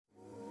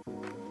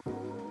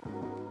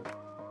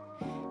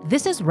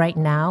This is Right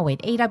Now at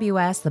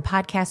AWS, the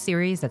podcast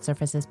series that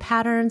surfaces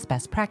patterns,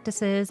 best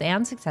practices,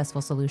 and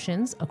successful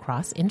solutions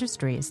across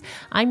industries.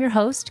 I'm your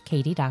host,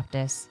 Katie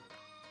Doptis.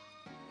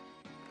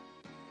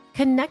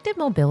 Connected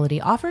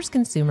Mobility offers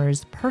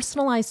consumers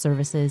personalized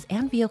services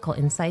and vehicle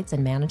insights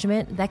and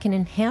management that can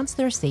enhance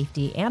their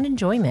safety and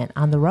enjoyment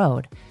on the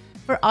road.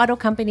 For auto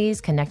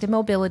companies, Connected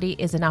Mobility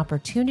is an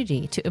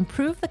opportunity to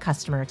improve the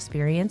customer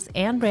experience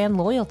and brand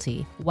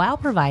loyalty while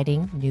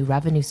providing new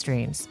revenue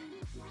streams.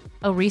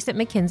 A recent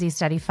McKinsey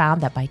study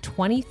found that by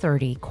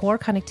 2030, core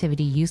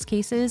connectivity use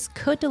cases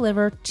could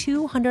deliver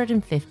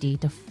 $250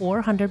 to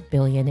 $400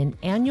 billion in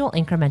annual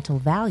incremental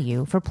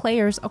value for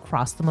players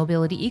across the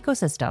mobility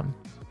ecosystem.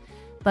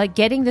 But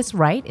getting this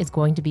right is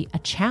going to be a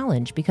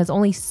challenge because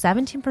only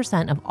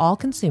 17% of all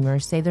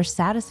consumers say they're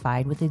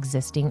satisfied with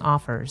existing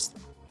offers.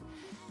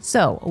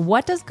 So,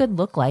 what does good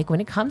look like when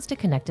it comes to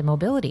connected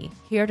mobility?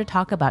 Here to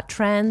talk about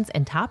trends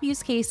and top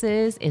use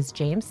cases is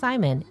James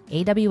Simon,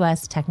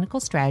 AWS Technical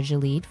Strategy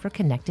Lead for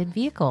Connected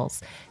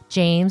Vehicles.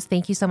 James,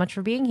 thank you so much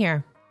for being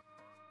here.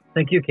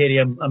 Thank you, Katie.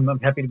 I'm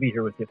happy to be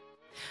here with you.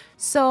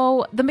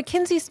 So, the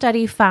McKinsey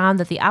study found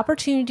that the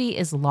opportunity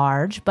is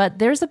large, but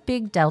there's a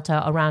big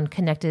delta around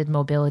connected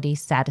mobility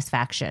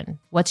satisfaction.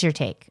 What's your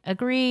take?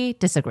 Agree,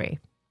 disagree?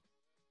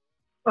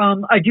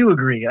 I do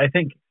agree. I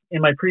think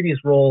in my previous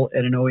role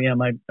at an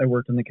OEM, I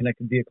worked in the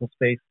connected vehicle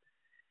space,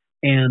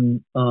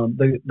 and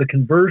the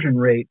conversion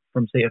rate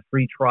from, say, a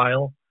free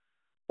trial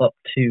up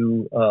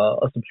to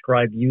a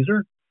subscribed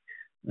user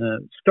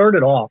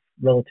started off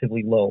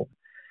relatively low.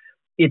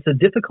 It's a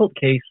difficult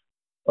case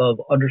of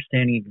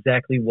understanding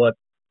exactly what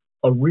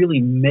a really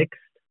mixed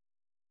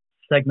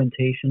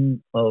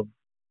segmentation of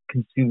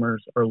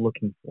consumers are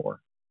looking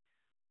for,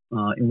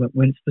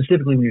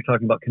 specifically when you're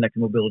talking about connected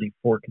mobility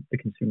for the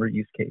consumer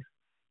use case.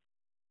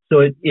 So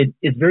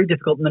it's very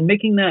difficult. And then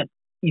making that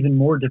even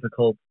more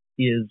difficult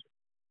is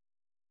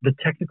the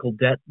technical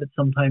debt that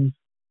sometimes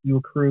you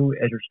accrue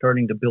as you're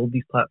starting to build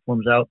these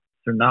platforms out.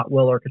 If they're not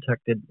well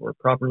architected or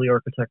properly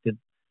architected,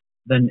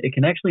 then it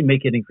can actually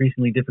make it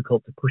increasingly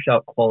difficult to push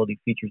out quality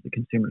features that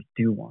consumers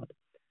do want.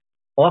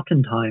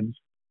 Oftentimes,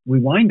 we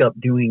wind up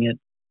doing it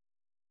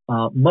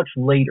much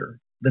later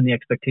than the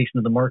expectation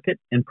of the market,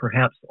 and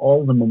perhaps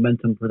all the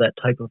momentum for that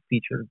type of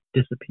feature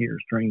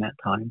disappears during that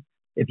time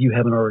if you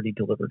haven't already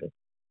delivered it.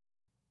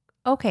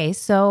 Okay,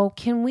 so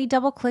can we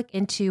double click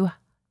into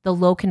the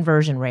low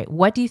conversion rate?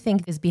 What do you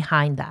think is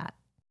behind that?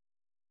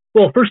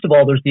 Well, first of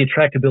all, there's the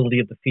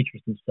attractability of the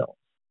features themselves,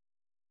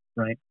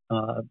 right?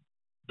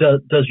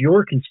 Does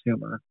your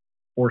consumer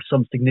or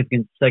some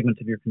significant segment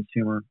of your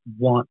consumer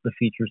want the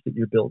features that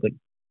you're building?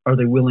 Are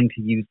they willing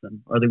to use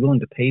them? Are they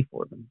willing to pay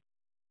for them?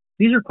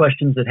 These are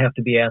questions that have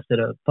to be asked at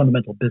a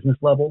fundamental business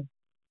level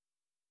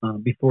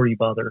before you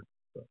bother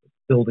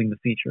building the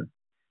feature.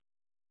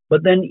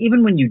 But then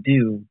even when you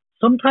do,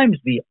 sometimes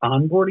the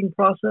onboarding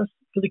process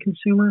for the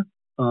consumer,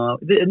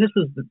 and this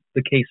was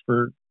the case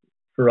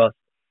for us,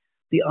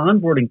 the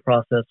onboarding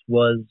process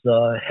was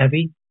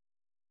heavy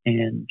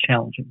and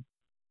challenging.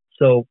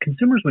 So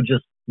consumers would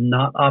just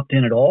not opt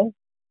in at all,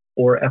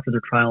 or after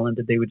their trial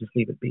ended, they would just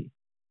leave it be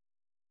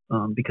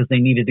because they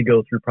needed to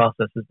go through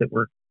processes that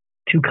were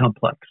too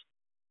complex,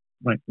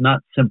 right? Not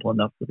simple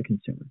enough for the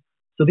consumer.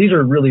 So these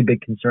are really big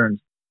concerns.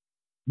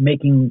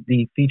 Making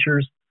the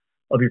features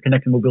of your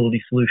connected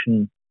mobility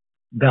solution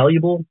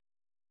valuable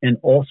and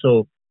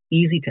also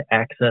easy to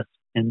access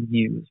and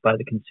use by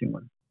the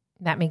consumer.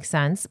 That makes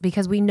sense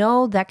because we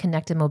know that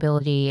connected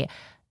mobility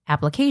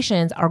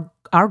applications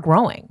are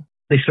growing.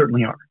 They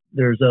certainly are.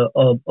 There's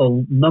a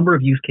number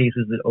of use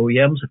cases that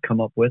OEMs have come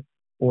up with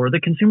or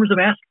that consumers have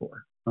asked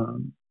for.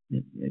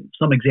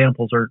 Some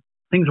examples are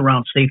things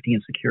around safety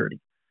and security.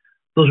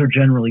 Those are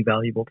generally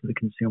valuable to the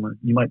consumer.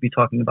 You might be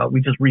talking about,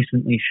 we just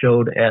recently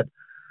showed at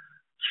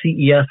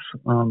CES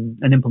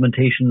an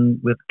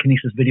implementation with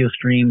Kinesis Video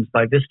Streams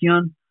by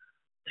Visteon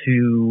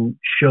to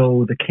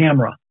show the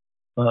camera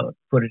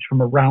footage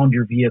from around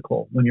your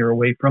vehicle when you're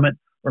away from it,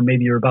 or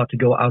maybe you're about to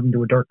go out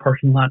into a dark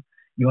parking lot.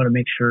 You want to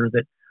make sure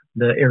that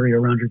the area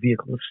around your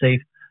vehicle is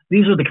safe.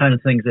 These are the kind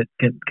of things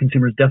that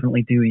consumers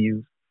definitely do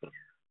use.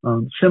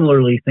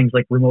 Similarly, things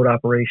like remote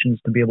operations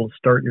to be able to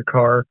start your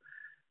car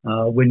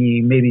when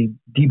you maybe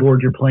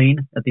deboard your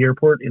plane at the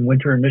airport in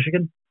winter in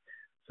Michigan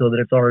so that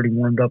it's already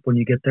warmed up when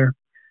you get there.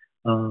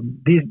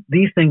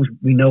 These things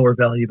we know are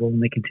valuable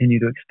and they continue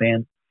to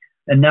expand.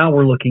 And now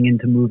we're looking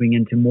into moving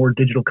into more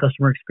digital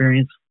customer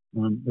experience,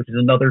 which is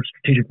another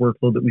strategic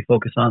workflow that we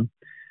focus on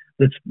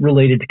that's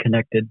related to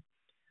connected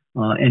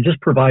and just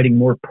providing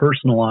more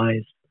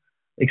personalized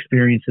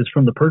experiences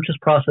from the purchase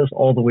process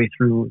all the way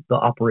through the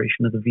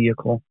operation of the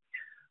vehicle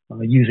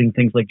using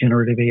things like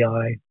generative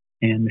AI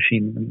and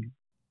machine learning.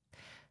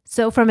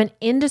 So from an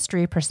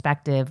industry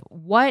perspective,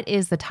 what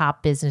is the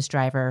top business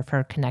driver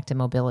for connected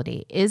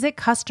mobility? Is it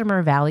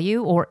customer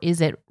value or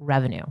is it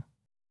revenue?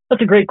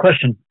 That's a great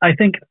question. I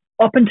think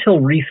up until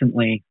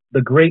recently,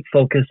 the great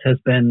focus has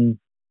been,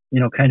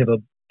 kind of a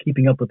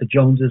keeping up with the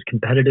Joneses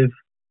competitive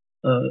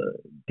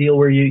deal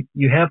where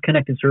you have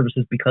connected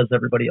services because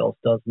everybody else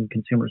does and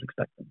consumers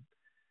expect them.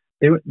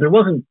 there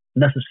wasn't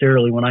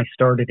necessarily, when I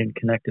started in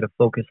Connected, a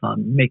focus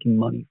on making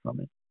money from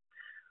it.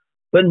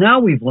 But now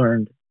we've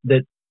learned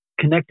that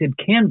Connected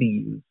can be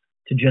used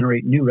to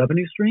generate new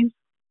revenue streams,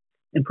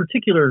 in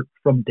particular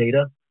from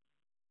data,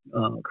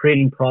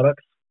 creating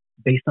products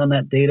based on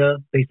that data,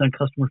 based on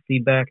customer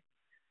feedback.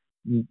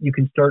 You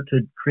can start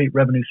to create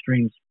revenue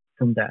streams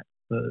from that.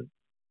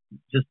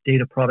 Just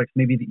data products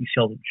maybe that you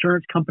sell to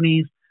insurance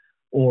companies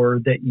or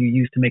that you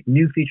use to make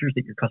new features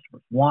that your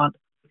customers want.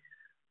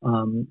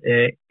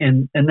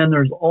 And then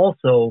there's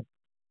also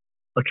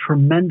a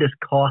tremendous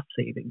cost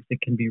savings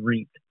that can be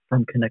reaped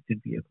from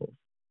connected vehicles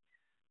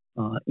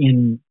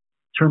in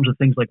terms of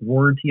things like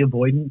warranty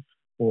avoidance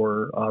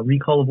or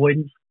recall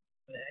avoidance,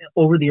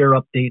 over-the-air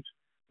updates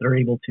that are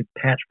able to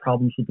patch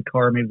problems with the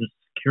car. Maybe there's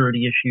a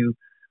security issue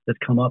that's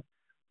come up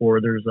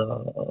or there's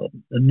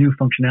a new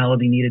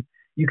functionality needed.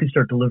 You can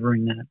start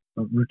delivering that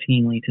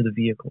routinely to the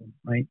vehicle,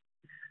 right?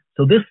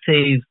 So this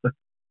saves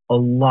a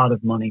lot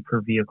of money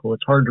per vehicle.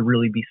 It's hard to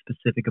really be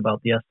specific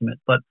about the estimate,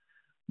 but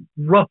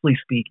roughly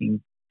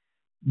speaking,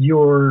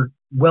 you're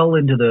well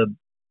into the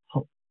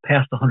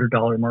past the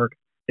 $100 mark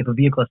if a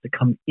vehicle has to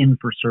come in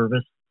for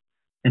service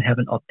and have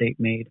an update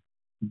made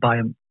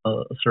by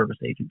a service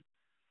agent.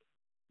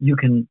 You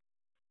can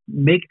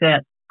make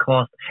that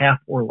cost half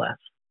or less,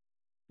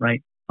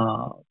 right,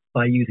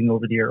 by using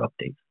over-the-air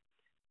updates.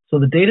 So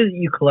the data that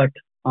you collect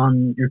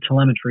on your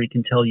telemetry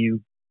can tell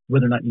you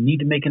whether or not you need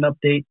to make an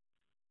update.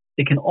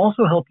 It can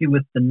also help you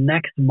with the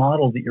next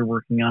model that you're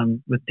working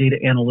on with data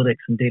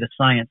analytics and data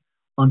science,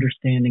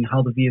 understanding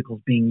how the vehicle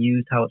is being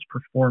used, how it's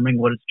performing,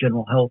 what its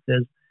general health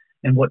is,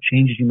 and what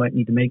changes you might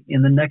need to make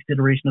in the next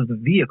iteration of the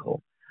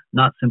vehicle,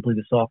 not simply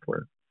the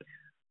software.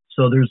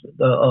 So there's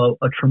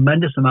a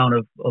tremendous amount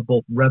of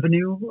both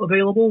revenue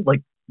available,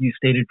 like you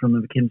stated from the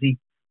McKinsey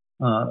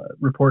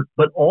report,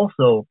 but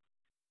also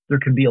there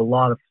can be a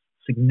lot of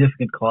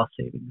significant cost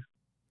savings.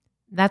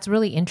 That's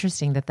really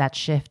interesting that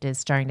shift is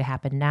starting to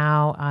happen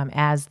now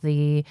as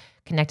the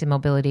connected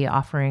mobility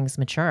offerings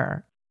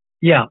mature.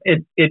 Yeah,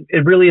 it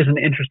really is an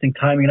interesting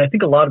timing. And I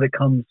think a lot of it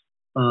comes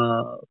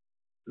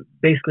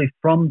basically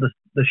from the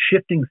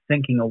shifting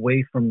thinking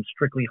away from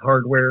strictly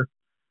hardware,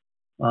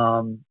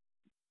 long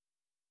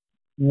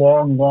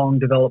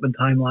development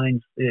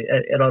timelines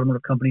at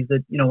automotive companies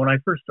that, when I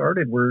first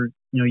started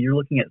you're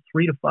looking at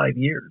 3 to 5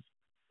 years.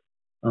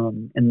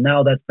 And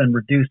now that's been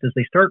reduced as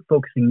they start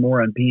focusing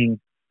more on being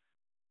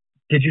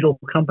digital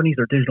companies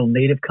or digital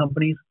native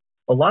companies.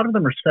 A lot of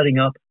them are setting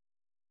up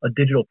a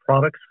digital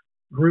products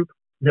group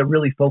that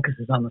really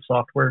focuses on the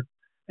software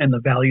and the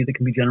value that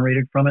can be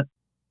generated from it.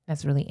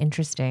 That's really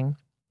interesting.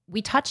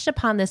 We touched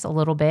upon this a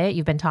little bit.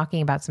 You've been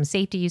talking about some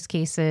safety use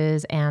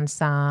cases and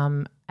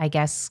some, I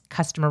guess,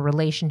 customer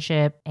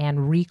relationship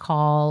and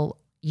recall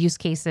use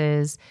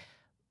cases.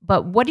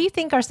 But what do you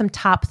think are some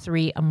top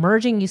 3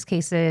 emerging use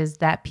cases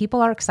that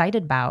people are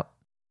excited about?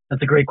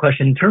 That's a great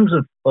question. In terms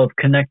of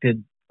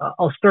connected,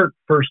 I'll start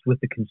first with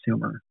the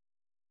consumer.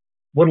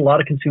 What a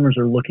lot of consumers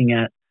are looking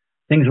at,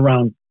 things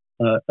around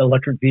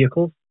electric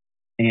vehicles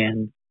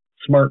and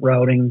smart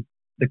routing,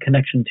 the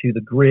connection to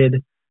the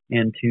grid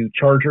and to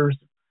chargers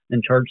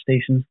and charge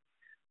stations,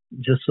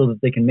 just so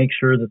that they can make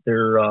sure that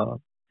they're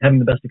having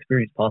the best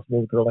experience possible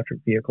with their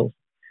electric vehicles.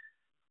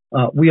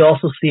 We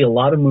also see a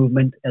lot of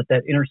movement at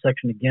that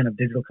intersection, again, of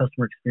digital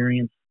customer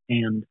experience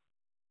and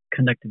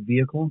connected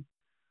vehicle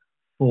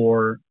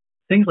for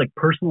things like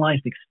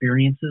personalized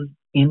experiences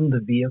in the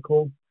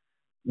vehicle,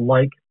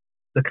 like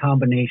the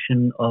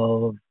combination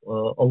of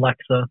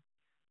Alexa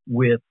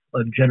with a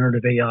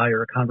generative AI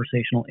or a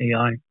conversational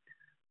AI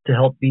to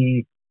help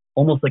be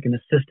almost like an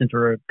assistant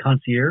or a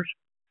concierge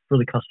for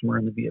the customer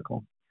in the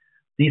vehicle.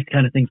 These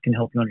kind of things can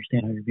help you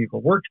understand how your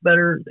vehicle works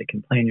better. They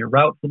can plan your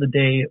route for the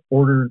day,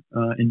 order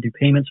and do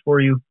payments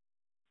for you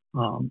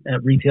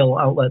at retail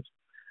outlets.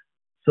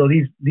 So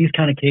these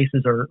kind of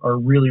cases are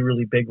really,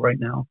 really big right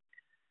now.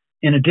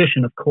 In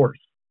addition, of course,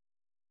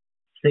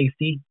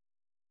 safety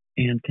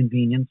and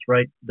convenience,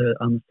 right?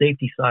 On the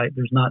safety side,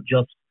 there's not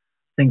just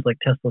things like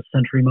Tesla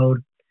Sentry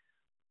Mode,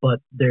 but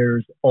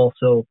there's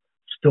also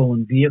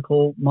stolen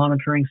vehicle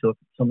monitoring. So if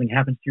something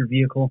happens to your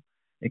vehicle,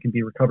 it can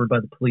be recovered by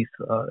the police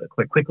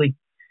quite quickly.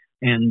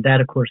 And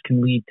that, of course,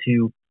 can lead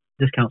to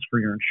discounts for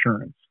your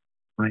insurance,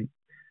 right?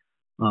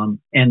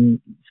 And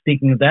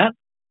speaking of that,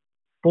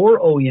 for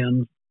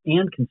OEMs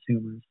and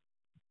consumers,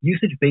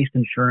 usage-based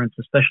insurance,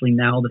 especially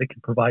now that it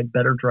can provide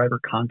better driver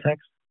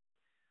context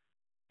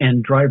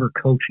and driver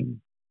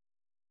coaching,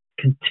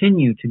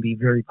 continue to be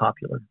very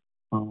popular.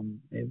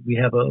 We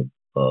have a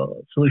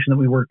solution that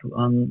we worked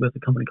on with a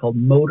company called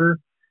Motor.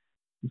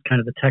 It's kind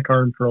of the tech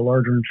arm for a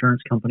larger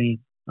insurance company.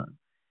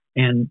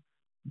 And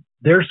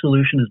their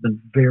solution has been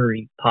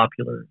very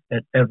popular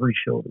at every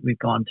show that we've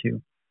gone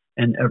to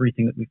and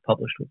everything that we've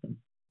published with them.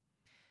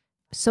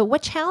 So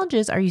what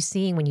challenges are you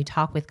seeing when you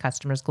talk with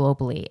customers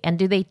globally? And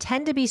do they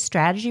tend to be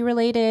strategy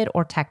related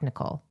or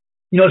technical?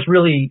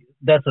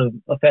 That's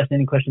a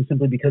fascinating question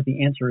simply because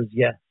the answer is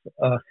yes.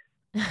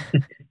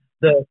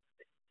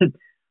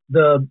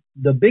 The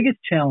biggest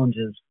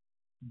challenges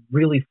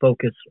really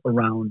focus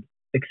around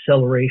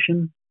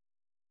acceleration,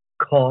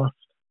 cost,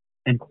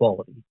 and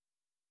quality.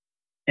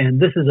 And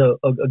this is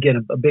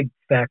again a big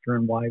factor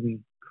in why we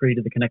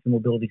created the connected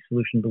mobility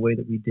solution the way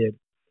that we did.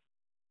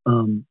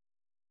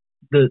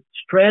 The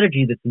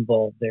strategy that's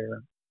involved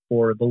there,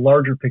 or the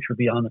larger picture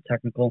beyond the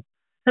technical,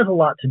 has a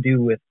lot to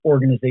do with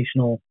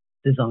organizational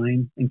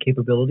design and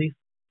capabilities.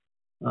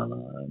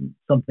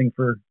 Something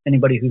for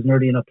anybody who's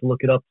nerdy enough to look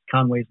it up,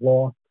 Conway's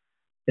Law.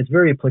 It's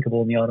very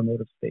applicable in the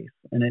automotive space.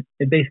 And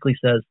it basically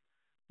says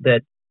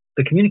that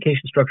the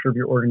communication structure of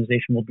your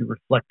organization will be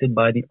reflected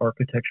by the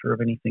architecture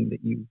of anything that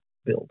you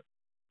build.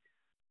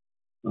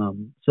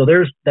 So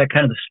there's that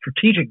kind of the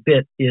strategic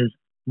bit is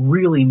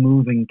really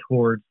moving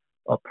towards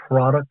a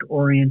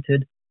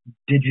product-oriented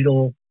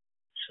digital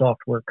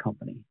software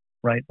company,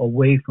 right?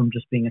 Away from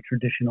just being a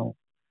traditional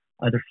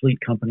either fleet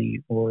company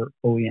or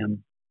OEM.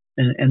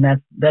 And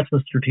that's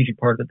the strategic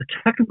part of it. The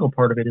technical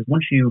part of it is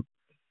once you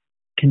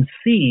can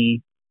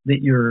see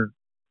that you're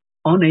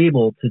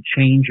unable to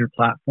change your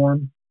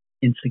platform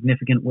in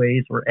significant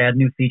ways or add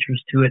new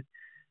features to it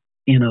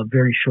in a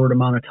very short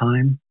amount of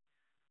time,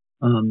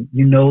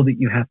 you know that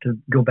you have to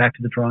go back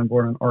to the drawing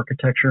board on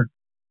architecture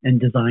and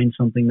design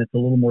something that's a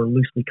little more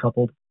loosely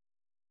coupled,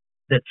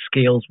 that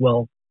scales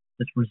well,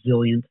 that's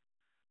resilient,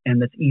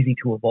 and that's easy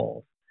to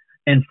evolve.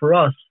 And for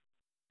us,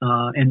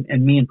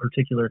 and me in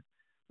particular,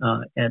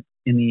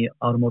 in the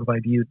automotive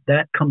IBU,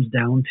 that comes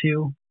down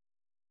to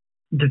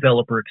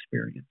developer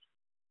experience,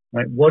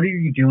 right? What are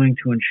you doing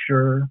to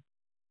ensure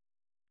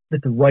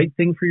that the right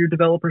thing for your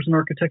developers and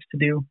architects to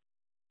do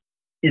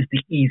is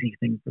the easy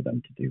thing for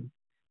them to do?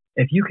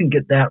 If you can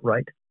get that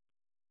right,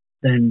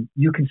 then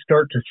you can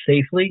start to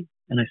safely,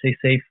 and I say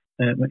safe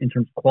in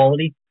terms of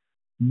quality,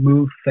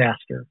 move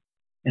faster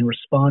and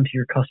respond to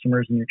your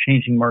customers and your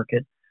changing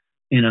market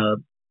in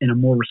a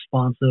more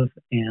responsive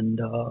and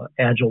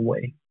agile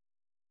way.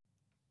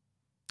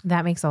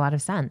 That makes a lot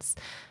of sense.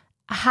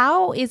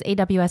 How is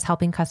AWS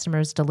helping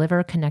customers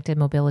deliver connected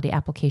mobility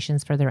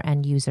applications for their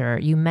end user?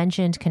 You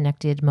mentioned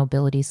connected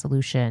mobility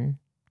solution.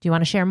 Do you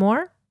want to share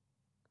more?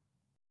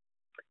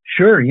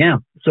 Sure, yeah.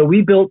 So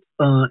we built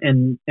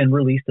and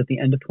released at the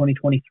end of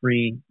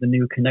 2023 the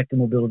new connected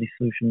mobility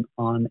solution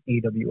on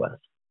AWS.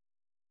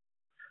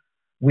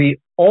 We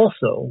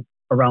also,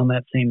 around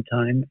that same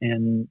time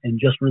and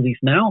just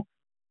released now,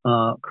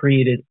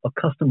 created a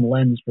custom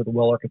lens for the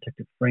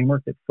well-architected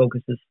framework that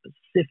focuses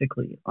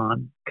specifically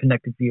on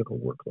connected vehicle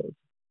workloads.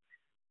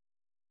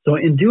 So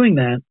in doing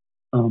that,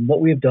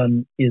 what we have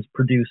done is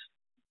produce,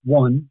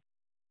 one,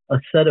 a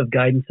set of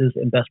guidances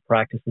and best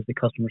practices that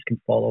customers can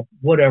follow,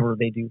 whatever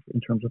they do in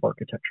terms of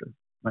architecture,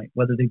 right?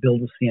 Whether they build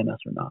with CMS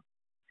or not.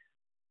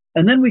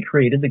 And then we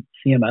created the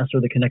CMS,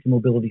 or the connected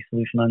mobility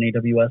solution on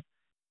AWS,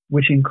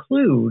 which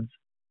includes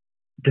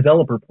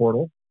developer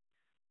portal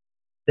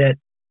that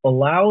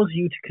allows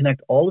you to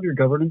connect all of your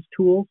governance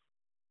tools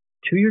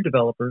to your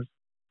developers,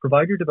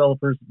 provide your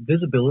developers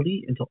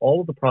visibility into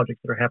all of the projects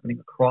that are happening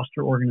across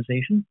your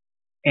organization,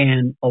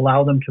 and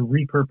allow them to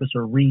repurpose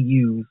or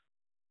reuse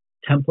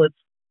templates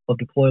of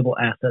deployable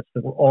assets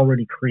that were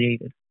already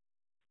created.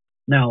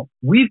 Now,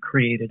 we've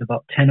created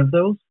about 10 of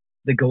those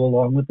that go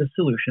along with the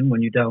solution.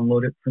 When you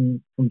download it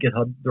from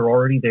GitHub, they're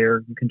already there.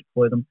 You can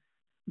deploy them.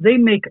 They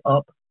make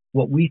up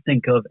what we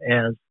think of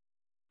as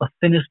a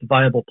thinnest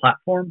viable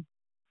platform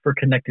for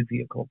connected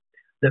vehicle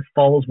that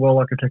follows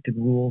well-architected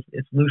rules.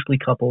 It's loosely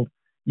coupled.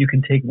 You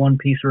can take one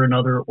piece or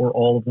another or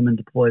all of them and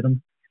deploy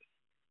them.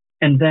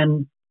 And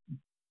then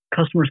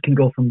customers can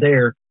go from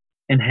there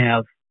and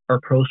have our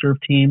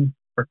ProServe team,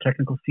 our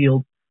technical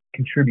field,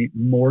 contribute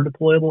more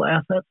deployable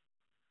assets,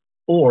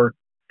 or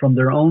from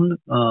their own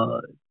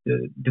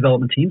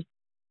development teams,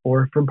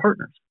 or from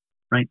partners,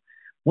 right?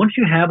 Once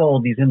you have all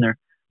of these in there,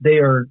 they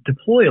are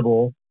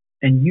deployable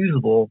and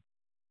usable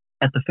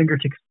at the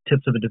fingertips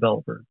of a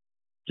developer,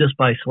 just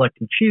by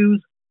selecting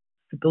choose,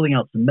 filling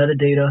out some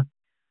metadata,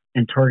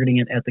 and targeting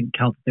it at the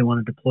account that they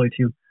want to deploy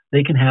to.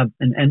 They can have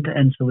an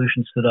end-to-end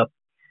solution stood up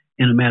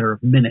in a matter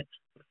of minutes,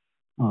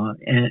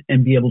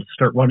 and be able to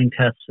start running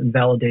tests and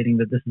validating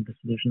that this is the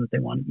solution that they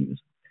want to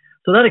use.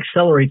 So that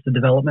accelerates the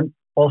development,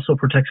 also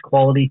protects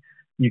quality.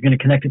 You're going to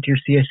connect it to your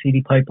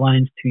CI/CD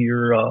pipelines, to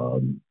your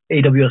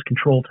AWS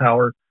control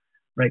tower,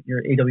 right?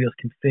 Your AWS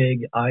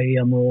config,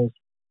 IAM roles,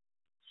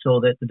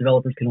 so that the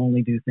developers can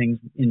only do things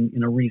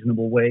in a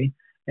reasonable way.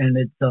 And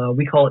it's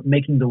we call it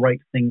making the right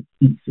thing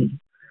easy.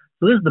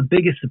 So this is the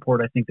biggest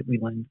support I think that we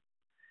lend.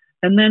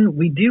 And then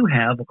we do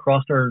have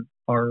across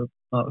our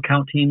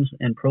account teams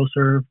and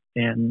ProServe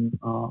and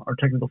our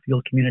technical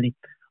field community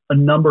a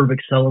number of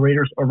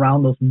accelerators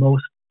around those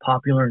most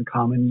popular and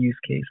common use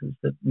cases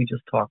that we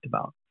just talked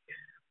about.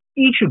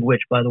 Each of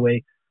which, by the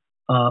way,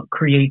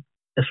 create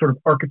a sort of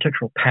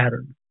architectural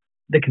pattern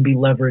that can be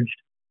leveraged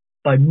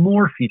by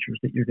more features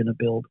that you're going to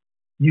build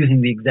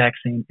using the exact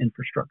same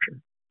infrastructure.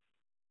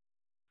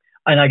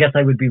 And I guess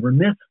I would be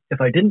remiss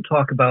if I didn't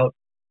talk about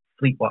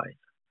FleetWise.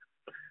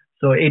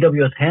 So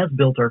AWS has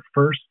built our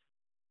first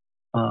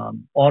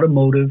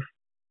automotive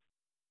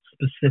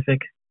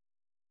specific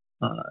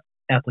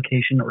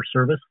application or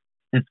service,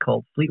 and it's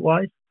called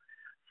FleetWise.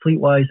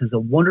 FleetWise is a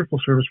wonderful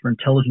service for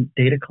intelligent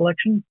data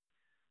collection.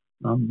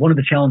 One of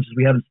the challenges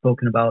we haven't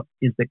spoken about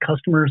is that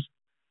customers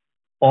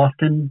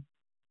often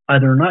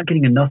either are not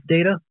getting enough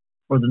data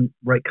or the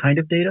right kind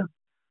of data,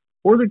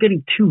 or they're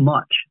getting too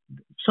much.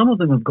 Some of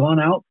them have gone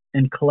out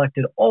and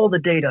collected all the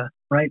data,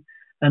 right?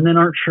 And then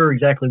aren't sure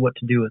exactly what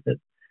to do with it.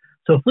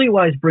 So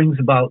FleetWise brings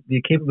about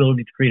the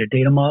capability to create a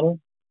data model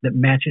that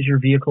matches your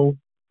vehicle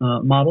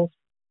models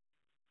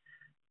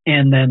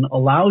and then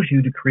allows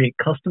you to create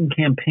custom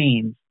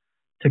campaigns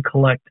to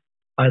collect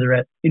either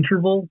at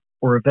interval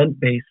or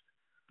event-based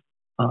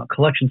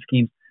collection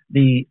schemes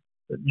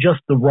just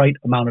the right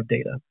amount of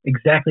data,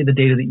 exactly the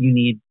data that you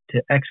need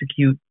to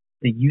execute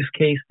the use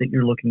case that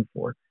you're looking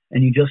for.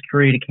 And you just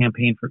create a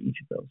campaign for each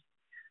of those.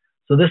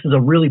 So this is a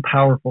really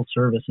powerful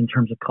service in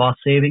terms of cost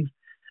savings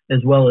as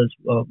well as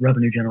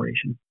revenue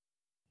generation.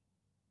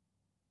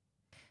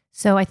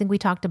 So I think we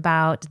talked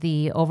about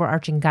the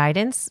overarching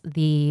guidance,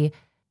 the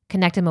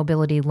Connected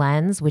Mobility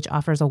Lens, which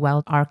offers a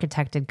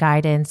well-architected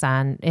guidance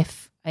on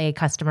if a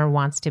customer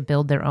wants to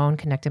build their own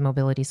connected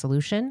mobility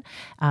solution.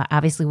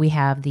 Obviously, we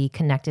have the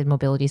Connected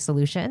Mobility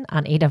Solution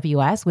on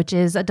AWS, which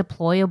is a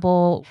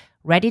deployable,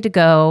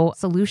 ready-to-go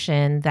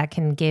solution that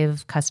can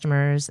give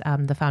customers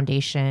the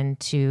foundation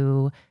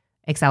to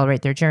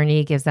accelerate their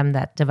journey, gives them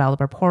that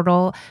developer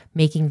portal,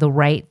 making the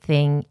right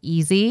thing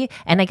easy,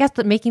 and I guess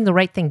making the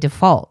right thing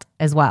default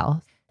as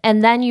well.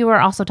 And then you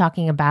were also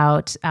talking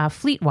about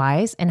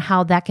FleetWise and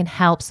how that can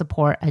help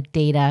support a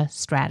data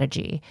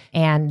strategy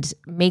and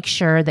make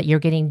sure that you're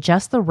getting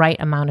just the right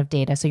amount of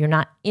data so you're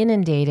not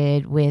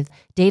inundated with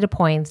data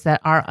points that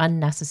are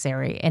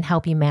unnecessary, and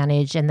help you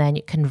manage and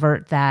then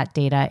convert that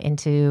data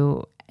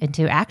into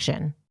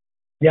action.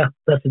 Yeah,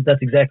 that's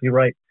exactly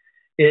right.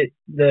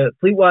 The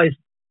FleetWise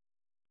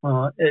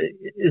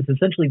is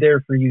essentially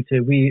there for you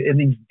in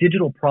these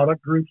digital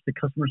product groups that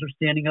customers are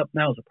standing up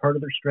now as a part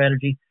of their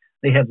strategy.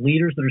 They have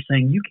leaders that are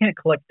saying, you can't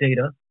collect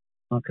data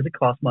because it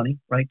costs money,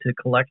 right, to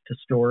collect, to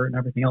store, and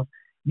everything else.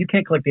 You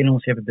can't collect data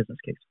unless you have a business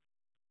case,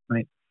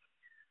 right?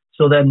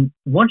 So then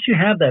once you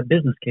have that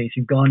business case,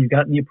 you've gotten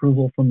the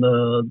approval from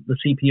the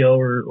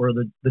CPO or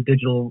the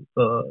digital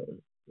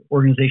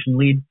organization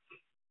lead.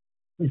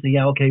 They say,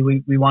 yeah, okay,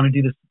 we want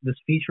to do this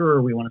feature,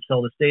 or we want to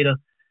sell this data.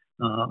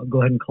 Go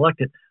ahead and collect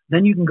it.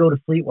 Then you can go to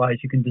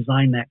FleetWise. You can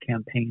design that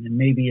campaign, and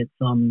maybe it's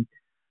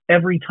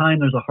every time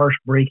there's a harsh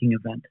braking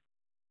event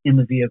in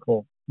the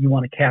vehicle, you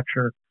want to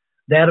capture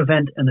that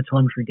event and the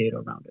telemetry data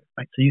around it,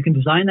 right? So you can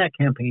design that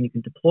campaign, you can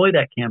deploy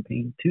that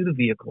campaign to the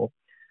vehicle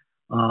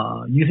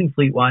using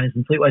FleetWise.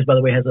 And FleetWise, by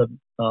the way, has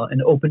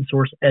an open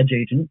source edge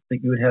agent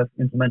that you would have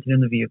implemented in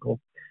the vehicle.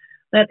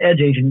 That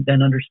edge agent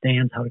then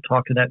understands how to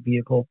talk to that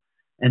vehicle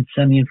and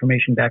send the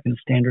information back in a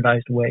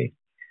standardized way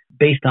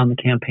based on the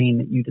campaign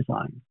that you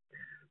design.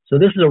 So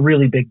this is a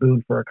really big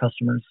boon for our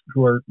customers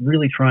who are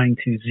really trying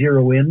to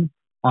zero in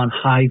on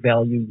high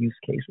value use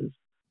cases.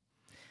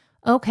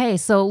 Okay,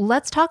 so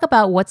let's talk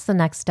about what's the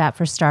next step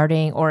for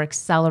starting or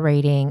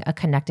accelerating a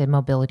connected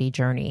mobility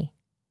journey.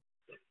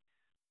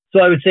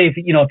 So I would say if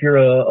you're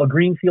a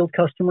greenfield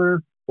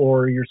customer,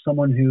 or you're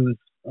someone who's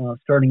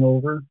starting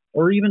over,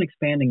 or even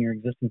expanding your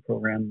existing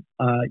program,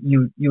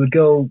 you would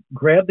go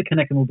grab the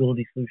Connected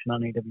Mobility Solution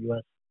on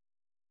AWS,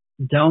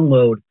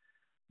 download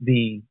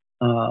the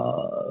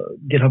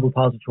GitHub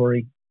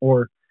repository,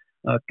 or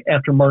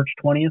after March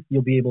 20th,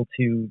 you'll be able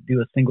to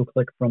do a single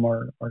click from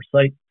our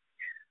site.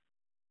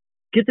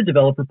 Get the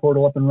developer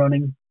portal up and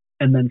running,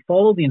 and then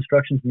follow the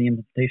instructions in the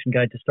implementation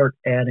guide to start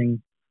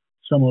adding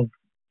some of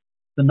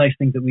the nice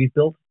things that we've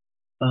built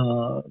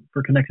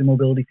for connected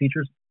mobility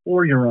features,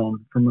 or your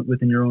own from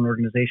within your own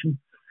organization,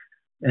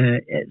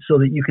 so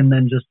that you can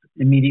then just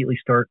immediately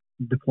start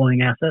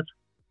deploying assets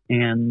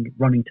and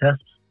running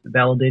tests,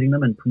 validating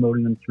them, and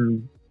promoting them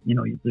through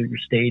your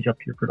stage up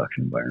to your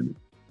production environment.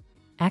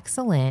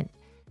 Excellent.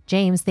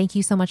 James, thank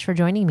you so much for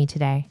joining me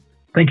today.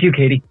 Thank you,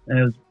 Katie. It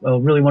was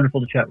really wonderful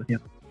to chat with you.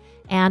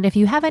 And if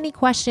you have any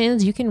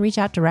questions, you can reach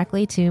out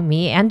directly to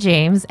me and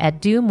James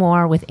at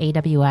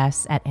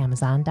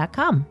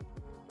domorewithaws@amazon.com.